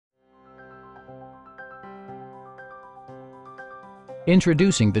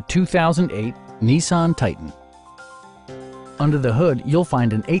Introducing the 2008 Nissan Titan. Under the hood, you'll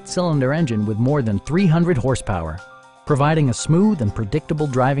find an 8-cylinder engine with more than 300 horsepower, providing a smooth and predictable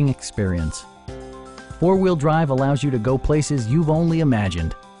driving experience. Four-wheel drive allows you to go places you've only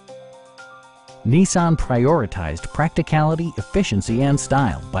imagined. Nissan prioritized practicality, efficiency, and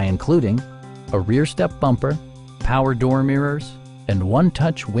style by including a rear step bumper, power door mirrors, and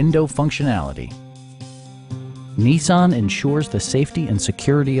one-touch window functionality. Nissan ensures the safety and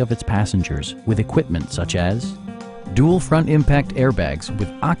security of its passengers with equipment such as dual front impact airbags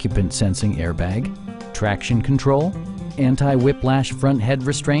with occupant sensing airbag, traction control, anti-whiplash front head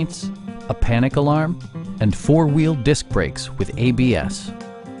restraints, a panic alarm, and four-wheel disc brakes with ABS.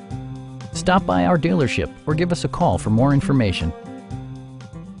 Stop by our dealership or give us a call for more information.